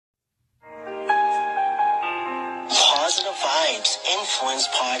Influence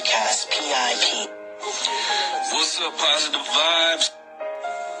Podcast, PIP. What's up, Positive Vibes?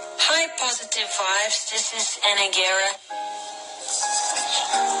 Hi, Positive Vibes. This is Anna Guerra.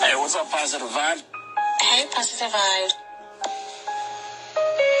 Hey, what's up, Positive Vibe? Hey, Positive Vibes.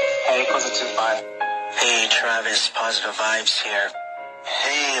 Hey, Positive Vibe. Hey, Travis, Positive Vibes here.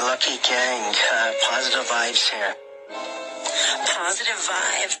 Hey, Lucky Gang, Positive Vibes here. Positive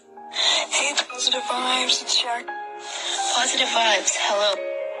Vibes. Hey, Positive Vibes. It's Shark. Positive Vibes. Hello.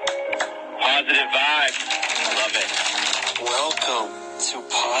 Positive Vibes. Love it. Welcome to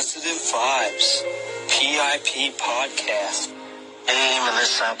Positive Vibes, PIP Podcast. Hey,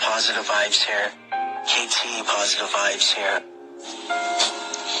 Melissa, Positive Vibes here. KT, Positive Vibes here.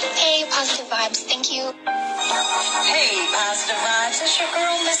 Hey, Positive Vibes. Thank you. Hey, Positive Vibes. It's your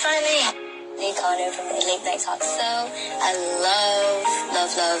girl, Miss Eileen. Lee Carter from the Late Night Talk Show. I love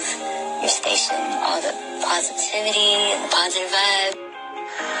your station. All the positivity and the positive vibe.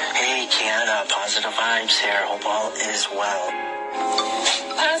 Hey, Kiana, Positive Vibes here. Hope all is well.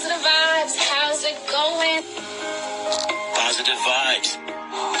 Positive Vibes. How's it going? Positive Vibes.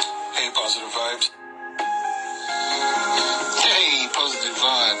 Hey, Positive Vibes. Hey, Positive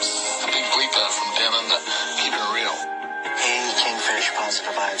Vibes. Big Bleepa from down under. Keep it real. Hey, Kingfish,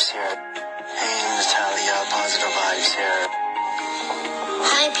 Positive Vibes here. Hey, Natalia, Positive Vibes here.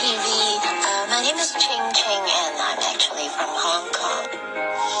 Hi, PV. My name is Ching Ching, and I'm actually from Hong Kong.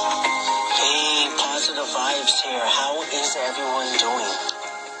 Hey, Positive Vibes here. How is everyone doing?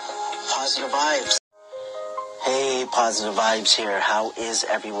 Positive Vibes. Hey, Positive Vibes here. How is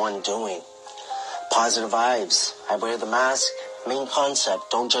everyone doing? Positive Vibes. I wear the mask. Main concept,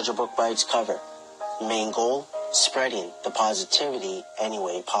 don't judge a book by its cover. Main goal, spreading the positivity any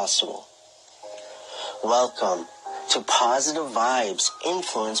way possible. Welcome to Positive Vibes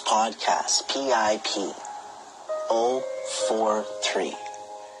Influence Podcast, PIP 043.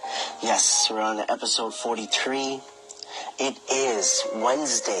 Yes, we're on episode 43. It is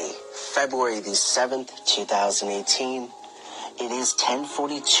Wednesday, February the 7th, 2018. It is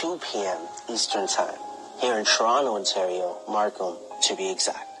 10:42 p.m. Eastern Time, here in Toronto, Ontario, Markham, to be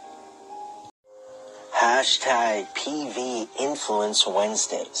exact. Hashtag PV Influence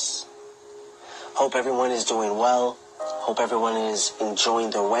Wednesdays. Hope everyone is doing well. Hope everyone is enjoying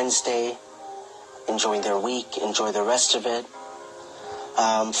their Wednesday, enjoying their week, enjoy the rest of it.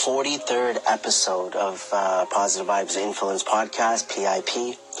 43rd episode of Positive Vibes Influence Podcast,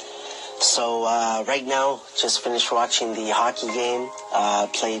 PIP. So right now, just finished watching the hockey game.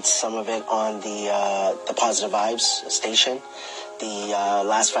 Played some of it on the Positive Vibes station. The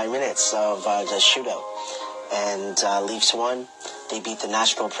last 5 minutes of the shootout. And Leafs won. They beat the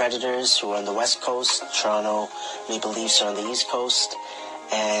Nashville Predators, who are on the West Coast. Toronto Maple Leafs are on the East Coast.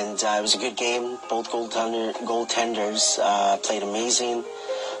 And it was a good game. Both goaltenders played amazing.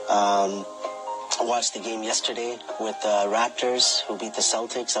 I watched the game yesterday with the Raptors, who beat the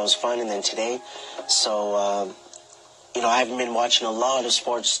Celtics. That was fun. And then today. So, I haven't been watching a lot of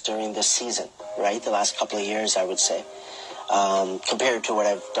sports during this season, right? The last couple of years, I would say, compared to what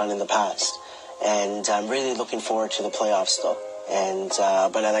I've done in the past. And I'm really looking forward to the playoffs, though. And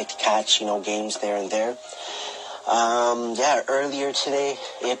but I like to catch, games there and there. Earlier today,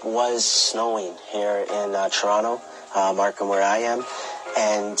 it was snowing here in Toronto, Markham, where I am.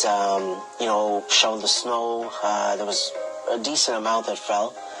 And, shoveled the snow. There was a decent amount that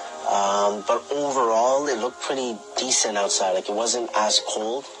fell. But overall, it looked pretty decent outside. Like, it wasn't as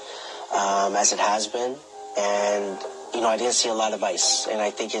cold as it has been. And, I didn't see a lot of ice. And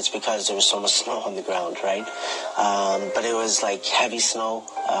I think it's because there was so much snow on the ground, right? But it was, like, heavy snow.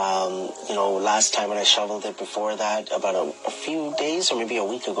 Last time when I shoveled it before that, about a few days or maybe a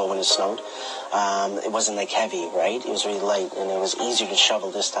week ago when it snowed, it wasn't, like, heavy, right? It was really light, and it was easier to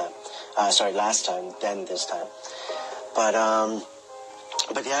shovel last time than this time.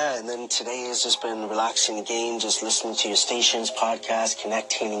 But yeah, and then today has just been relaxing again, just listening to your station's podcast,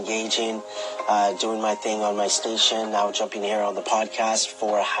 connecting, engaging, doing my thing on my station, now jumping here on the podcast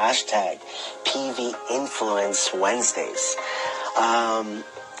for hashtag PV Influence Wednesdays.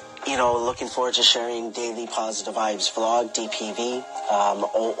 Looking forward to sharing daily Positive Vibes vlog, DPV.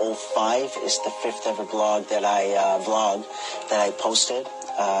 005 is the 5th ever vlog that I posted.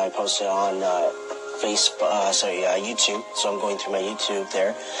 I posted on YouTube. So I'm going through my YouTube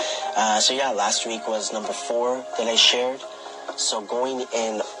there. Last week was number 4 that I shared. So going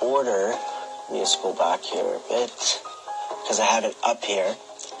in order, let me just go back here a bit because I have it up here.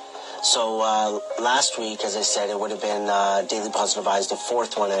 So last week, as I said, it would have been Daily Positive Vibes, the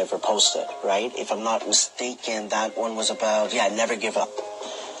 4th one I ever posted, right? If I'm not mistaken, that one was about, never give up.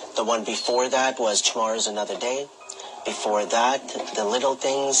 The one before that was Tomorrow's Another Day. Before that, the little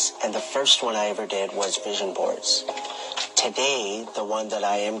things, and the first one I ever did was vision boards. Today, the one that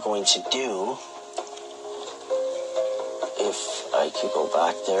I am going to do, if I could go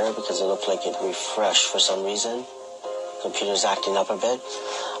back there, because it looked like it refreshed for some reason. Computer's acting up a bit.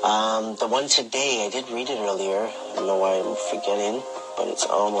 The one today, I did read it earlier. I don't know why I'm forgetting, but it's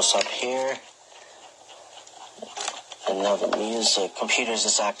almost up here. And now the music. Computer's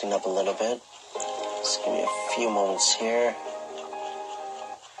just acting up a little bit. Just give me a few moments here.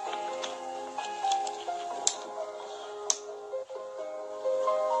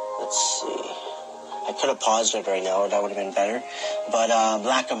 Let's see. I could have paused it right now, that would have been better. But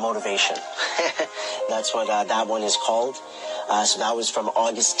lack of motivation. That's what that one is called. So that was from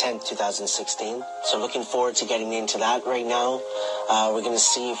August 10th, 2016. So looking forward to getting into that right now. We're going to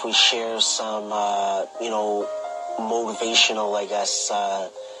see if we share some, motivational, I guess,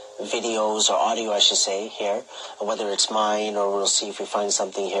 videos or audio, I should say, here. Whether it's mine or we'll see if we find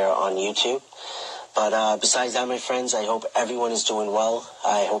something here on YouTube. But besides that, my friends, I hope everyone is doing well.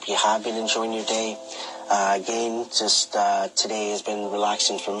 I hope you have been enjoying your day. Again, just today has been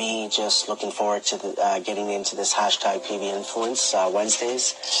relaxing for me. Just looking forward to getting into this hashtag PV Influence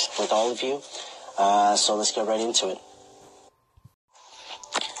Wednesdays with all of you. So let's get right into it.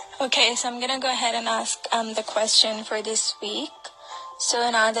 Okay, so I'm going to go ahead and ask the question for this week. So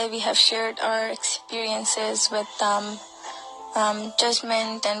now that we have shared our experiences with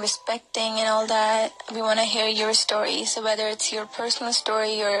judgment and respecting and all that, we want to hear your story. So whether it's your personal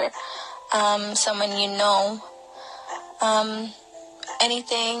story or someone you know,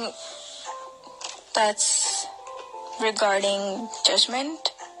 anything that's regarding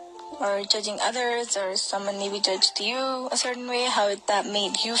judgment or judging others, or someone maybe judged you a certain way, how that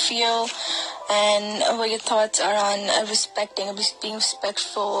made you feel, and what your thoughts are on respecting, being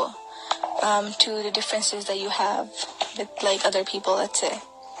respectful to the differences that you have with like other people, let's say.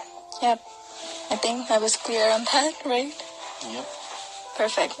 Yep, I think I was clear on that, right? Yep.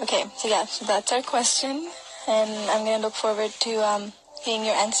 Perfect. Okay, so that's our question, and I'm gonna look forward to hearing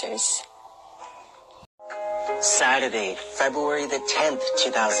your answers. Saturday, February the 10th,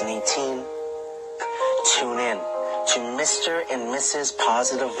 2018. Tune in to Mr. and Mrs.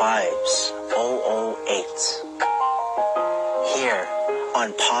 Positive Vibes 008 here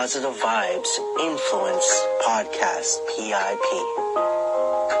on Positive Vibes Influence Podcast, PIP.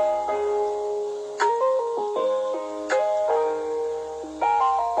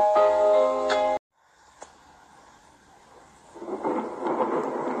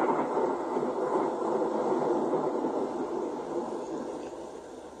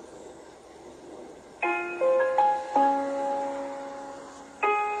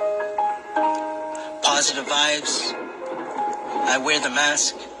 Positive vibes. I wear the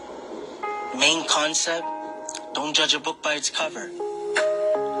mask. Main concept, don't judge a book by its cover.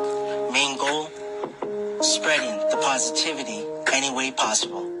 Main goal, spreading the positivity any way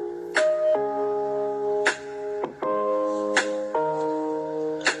possible.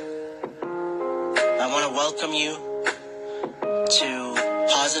 I want to welcome you to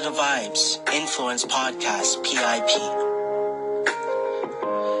Positive Vibes Influence Podcast, PIP.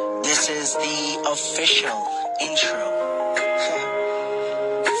 This is the official intro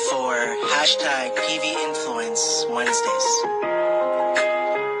for hashtag PV Influence Wednesdays.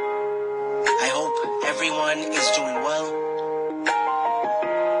 I hope everyone is doing well.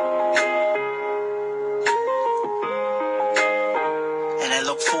 And I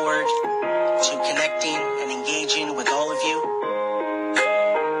look forward to connecting and engaging with all of you.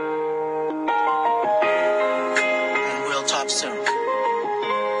 And we'll talk soon.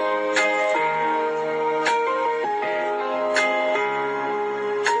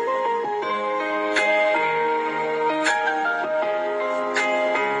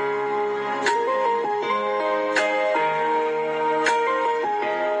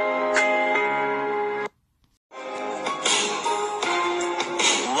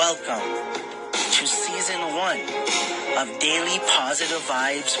 Welcome to Season 1 of Daily Positive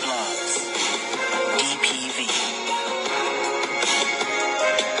Vibes Vlogs, DPV.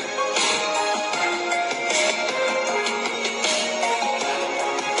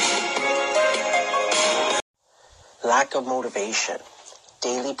 Lack of motivation,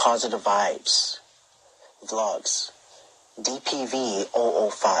 Daily Positive Vibes Vlogs, DPV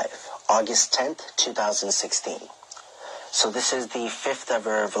 005, August 10th, 2016. So this is the 5th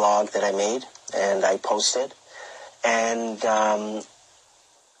ever vlog that I made and I posted. And,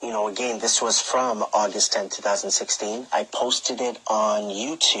 again, this was from August 10th, 2016. I posted it on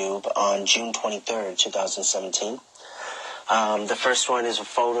YouTube on June 23rd, 2017. The first one is a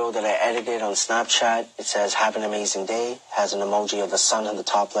photo that I edited on Snapchat. It says, "Have an amazing day." Has an emoji of the sun in the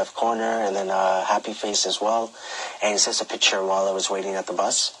top left corner, and then a happy face as well. And it's just a picture while I was waiting at the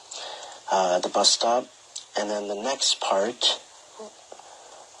bus stop. And then the next part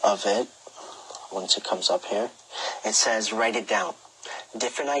of it, once it comes up here, it says, "Write it down.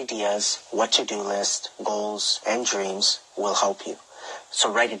 Different ideas, what to-do list, goals, and dreams will help you." So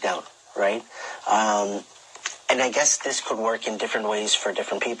write it down, right? And I guess this could work in different ways for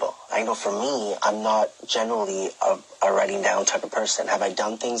different people. I know for me, I'm not generally a writing down type of person. Have I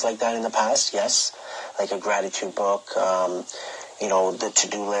done things like that in the past? Yes. Like a gratitude book, the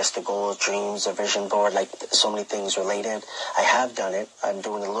to-do list, the goals, dreams, a vision board, like so many things related. I have done it. I'm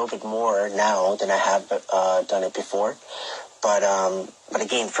doing a little bit more now than I have done it before. But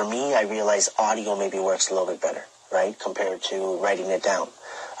again, for me, I realize audio maybe works a little bit better, right, compared to writing it down.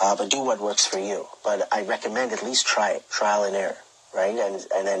 But do what works for you. But I recommend at least try it, trial and error, right?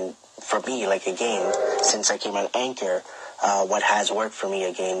 And then for me, like again, since I came on Anchor, what has worked for me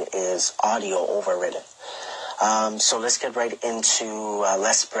again is audio over written. So let's get right into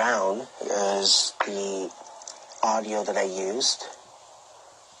Les Brown is the audio that I used.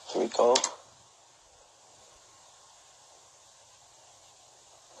 Here we go.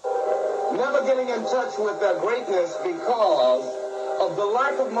 Never getting in touch with their greatness because of the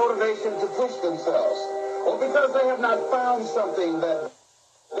lack of motivation to push themselves, or because they have not found something that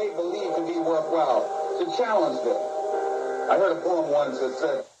they believe to be worthwhile to challenge them. I heard a poem once that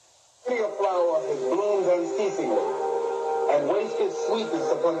said, "Many a flower has bloomed unceasingly and wasted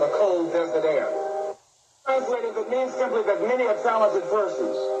sweetness upon the cold desert air." Translated, it means simply that many a talented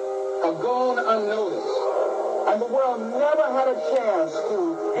persons have gone unnoticed, and the world never had a chance to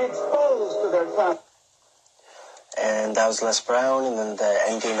be exposed to their talent. And that was Les Brown, and then the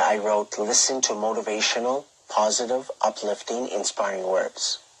ending I wrote, "Listen to motivational, positive, uplifting, inspiring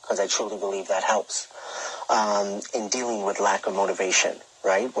words," because I truly believe that helps in dealing with lack of motivation,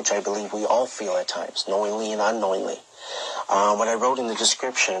 right, which I believe we all feel at times, knowingly and unknowingly. What I wrote in the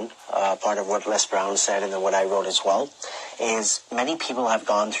description, part of what Les Brown said and then what I wrote as well, is many people have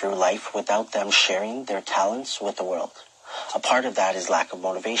gone through life without them sharing their talents with the world. A part of that is lack of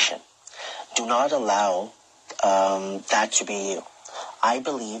motivation. Do not allow that to be you. I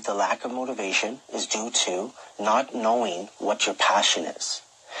believe the lack of motivation is due to not knowing what your passion is.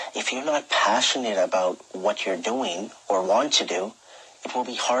 If you're not passionate about what you're doing or want to do, it will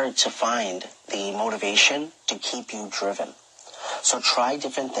be hard to find the motivation to keep you driven. So try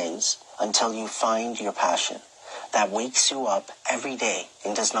different things until you find your passion that wakes you up every day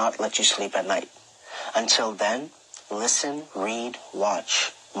and does not let you sleep at night. Until then, listen, read,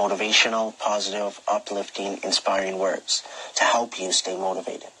 watch motivational, positive, uplifting, inspiring words to help you stay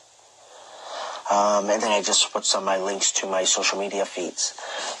motivated. And then I just put some of my links to my social media feeds.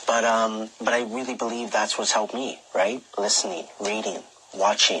 But I really believe that's what's helped me, right? Listening, reading,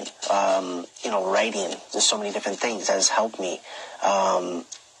 watching, writing. There's so many different things that has helped me.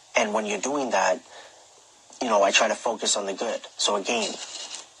 And when you're doing that, I try to focus on the good. So again,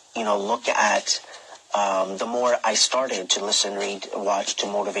 look at the more I started to listen, read, watch to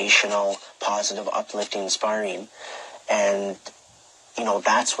motivational, positive, uplifting, inspiring, and,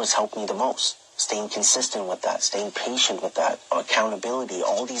 that's what's helped me the most. Staying consistent with that, staying patient with that, accountability,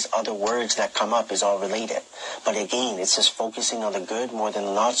 all these other words that come up is all related. But again, it's just focusing on the good more than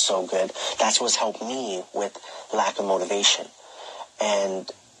the not so good. That's what's helped me with lack of motivation.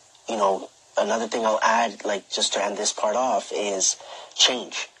 And, another thing I'll add, just to end this part off, is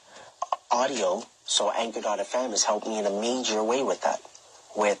change. Audio, so Anchor.fm has helped me in a major way with that.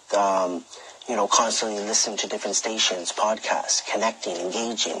 With, constantly listening to different stations, podcasts, connecting,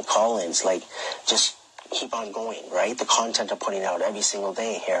 engaging, call-ins, just keep on going, right? The content I'm putting out every single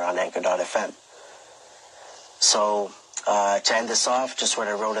day here on Anchor.fm. So, to end this off, just what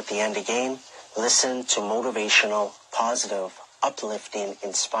I wrote at the end again, listen to motivational, positive, uplifting,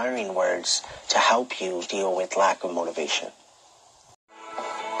 inspiring words to help you deal with lack of motivation.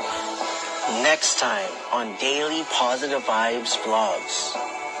 Next time on Daily Positive Vibes Vlogs,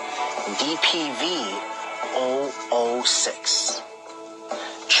 DPV 006.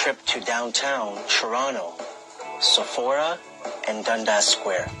 Trip to downtown Toronto, Sephora, and Dundas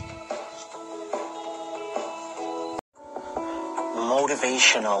Square.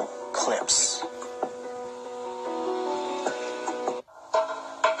 Motivational clips.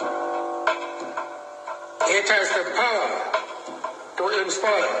 It has the power to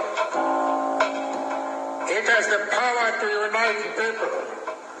inspire. It has the power to unite people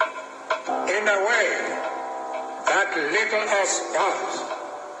in a way that little else does.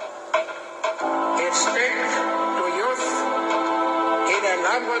 It speaks to youth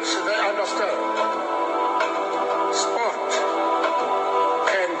language they understand. Sport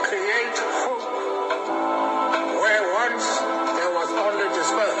can create hope where once there was only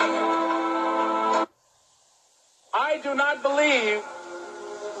despair. I do not believe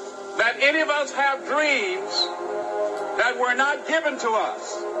that any of us have dreams that were not given to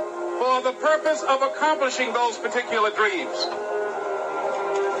us for the purpose of accomplishing those particular dreams.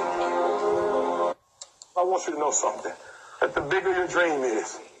 I want you to know something. That the bigger your dream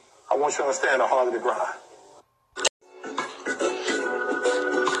is, I want you to understand the harder the grind.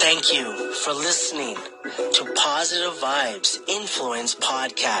 Thank you for listening to Positive Vibes Influence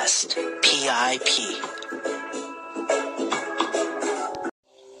Podcast, PIP.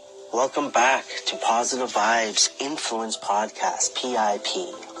 Welcome back to Positive Vibes Influence Podcast, PIP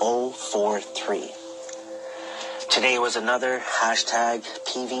 043. Today was another hashtag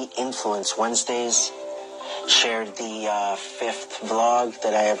PV Influence Wednesdays. Shared the fifth vlog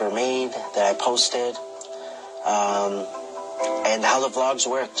that I ever made, that I posted. And how the vlogs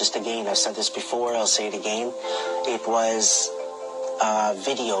work, just again, I've said this before, I'll say it again. It was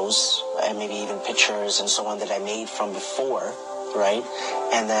videos and maybe even pictures and so on that I made from before, right?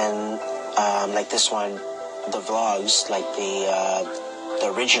 And then, like this one, the vlogs, like the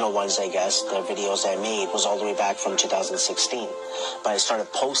original ones, I guess, the videos I made was all the way back from 2016. But I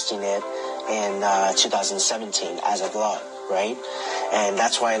started posting it in 2017 as a vlog, right? And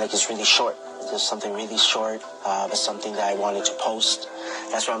that's why it's really short. There's something really short, but something that I wanted to post.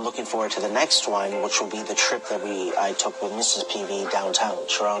 That's why I'm looking forward to the next one, which will be the trip that I took with Mrs. PV downtown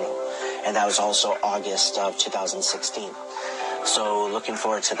Toronto. And that was also August of 2016. So looking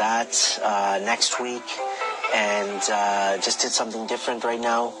forward to that next week. And just did something different right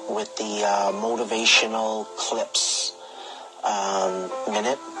now with the motivational clips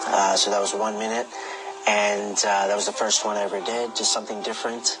minute. So that was 1 minute. And that was the first one I ever did. Just something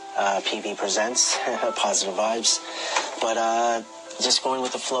different. PV presents Positive Vibes. But just going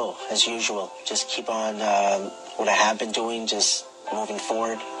with the flow as usual. Just keep on what I have been doing. Just moving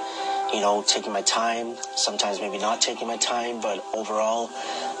forward. Taking my time. Sometimes maybe not taking my time. But overall,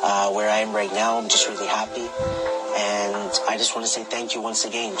 where I am right now, I'm just really happy. And I just want to say thank you once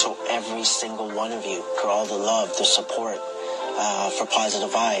again to every single one of you for all the love, the support. For Positive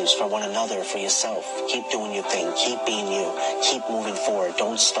Vibes, for one another, for yourself. Keep doing your thing. Keep being you. Keep moving forward.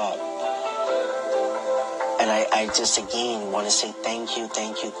 Don't stop. And I just, again, want to say thank you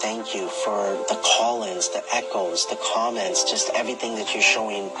for the call-ins, the echoes, the comments, just everything that you're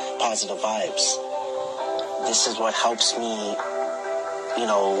showing Positive Vibes. This is what helps me,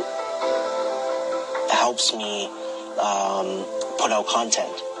 put out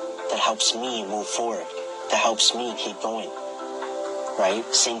content. That helps me move forward. That helps me keep going. Right?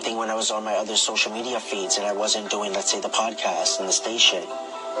 Same thing when I was on my other social media feeds and I wasn't doing, let's say, the podcast and the station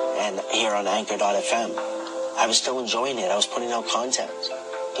and here on Anchor.fm. I was still enjoying it. I was putting out content,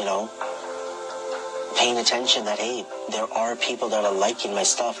 paying attention that, hey, there are people that are liking my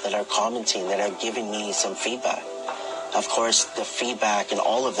stuff, that are commenting, that are giving me some feedback. Of course, the feedback and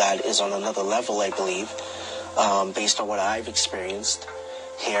all of that is on another level, I believe, based on what I've experienced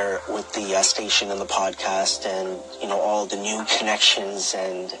here with the station and the podcast and, all the new connections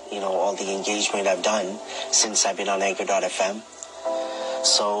and, all the engagement I've done since I've been on Anchor.fm.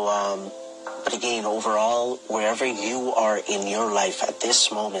 So, but again, overall, wherever you are in your life at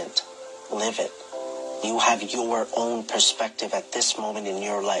this moment, live it. You have your own perspective at this moment in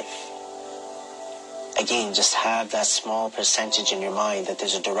your life. Again, just have that small percentage in your mind that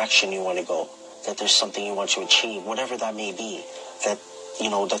there's a direction you want to go, that there's something you want to achieve, whatever that may be, that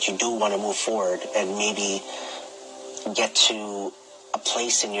you do want to move forward and maybe get to a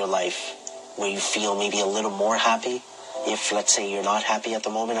place in your life where you feel maybe a little more happy. If, let's say, you're not happy at the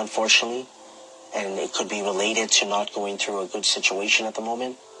moment, unfortunately, and it could be related to not going through a good situation at the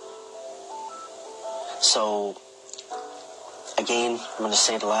moment. So, again, I'm going to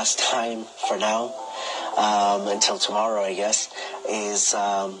say the last time for now, until tomorrow, I guess, is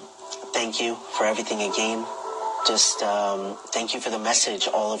thank you for everything again. Just thank you for the message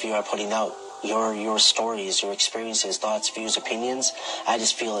all of you are putting out. Your stories, your experiences, thoughts, views, opinions, I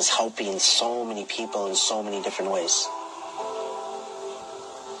just feel is helping so many people in so many different ways.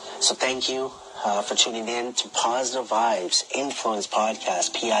 So thank you for tuning in to Positive Vibes Influence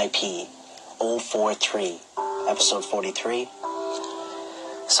Podcast, PIP 043, episode 43.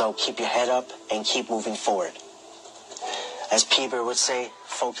 So keep your head up and keep moving forward. As Peter would say,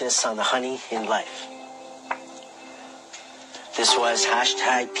 focus on the honey in life. This was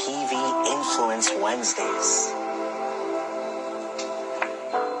hashtag PV Influence Wednesdays.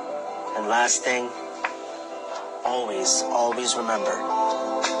 And last thing, always remember,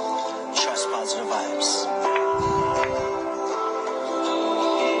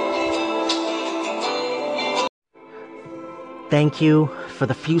 Thank you for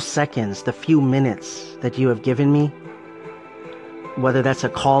the few seconds, the few minutes that you have given me. Whether that's a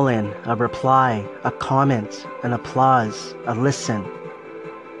call-in, a reply, a comment, an applause, a listen,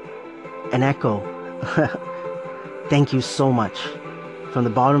 an echo. Thank you so much. From the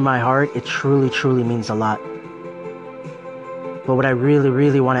bottom of my heart, it truly, truly means a lot. But what I really,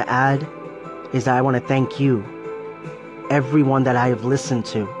 really want to add is that I want to thank you, everyone that I have listened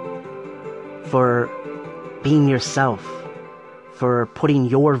to, for being yourself, for putting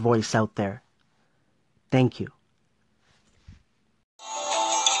your voice out there. Thank you.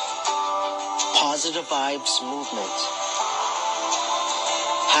 Positive Vibes Movement.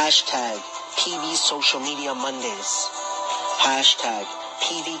 Hashtag PV Social Media Mondays. Hashtag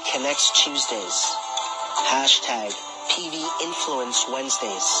PV Connects Tuesdays. Hashtag PV Influence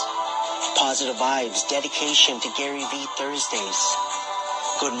Wednesdays. Positive Vibes Dedication to Gary V Thursdays.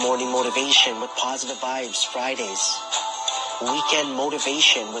 Good Morning Motivation with Positive Vibes Fridays. Weekend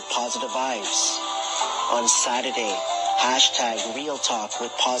Motivation with Positive Vibes. On Saturday, hashtag Real Talk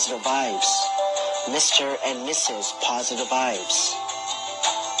with Positive Vibes. Mr. and Mrs. Positive Vibes.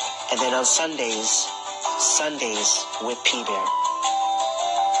 And then on Sundays with P-Bear.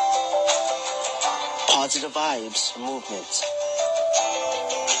 Positive Vibes Movement.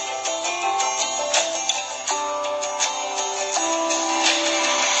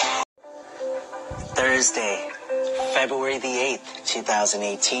 Thursday, February the 8th,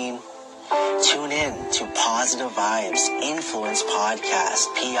 2018. Tune in to Positive Vibes Influence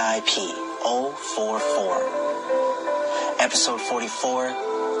Podcast, PIP 044. Episode 44,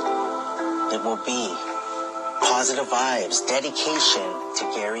 it will be Positive Vibes Dedication to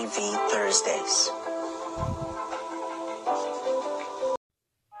Gary V Thursdays.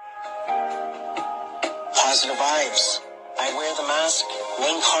 Positive Vibes. I wear the mask.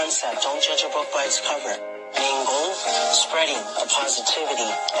 Main concept, don't judge a book by its cover. Main goal, spreading a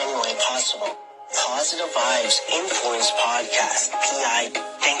positivity any way possible. Positive Vibes Influence Podcast, PI.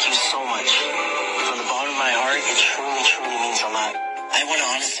 Thank you so much. From the bottom of my heart, it truly, truly means a lot. I want to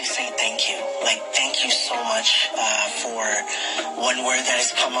honestly say thank you. Thank you so much for one word that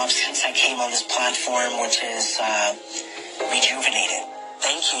has come up since I came on this platform, which is rejuvenated.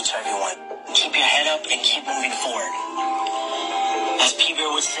 Thank you to everyone. Keep your head up and keep moving forward. As P-Bear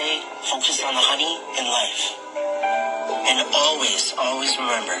would say, focus on the honey in life. And always, always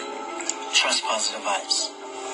remember, trust Positive Vibes.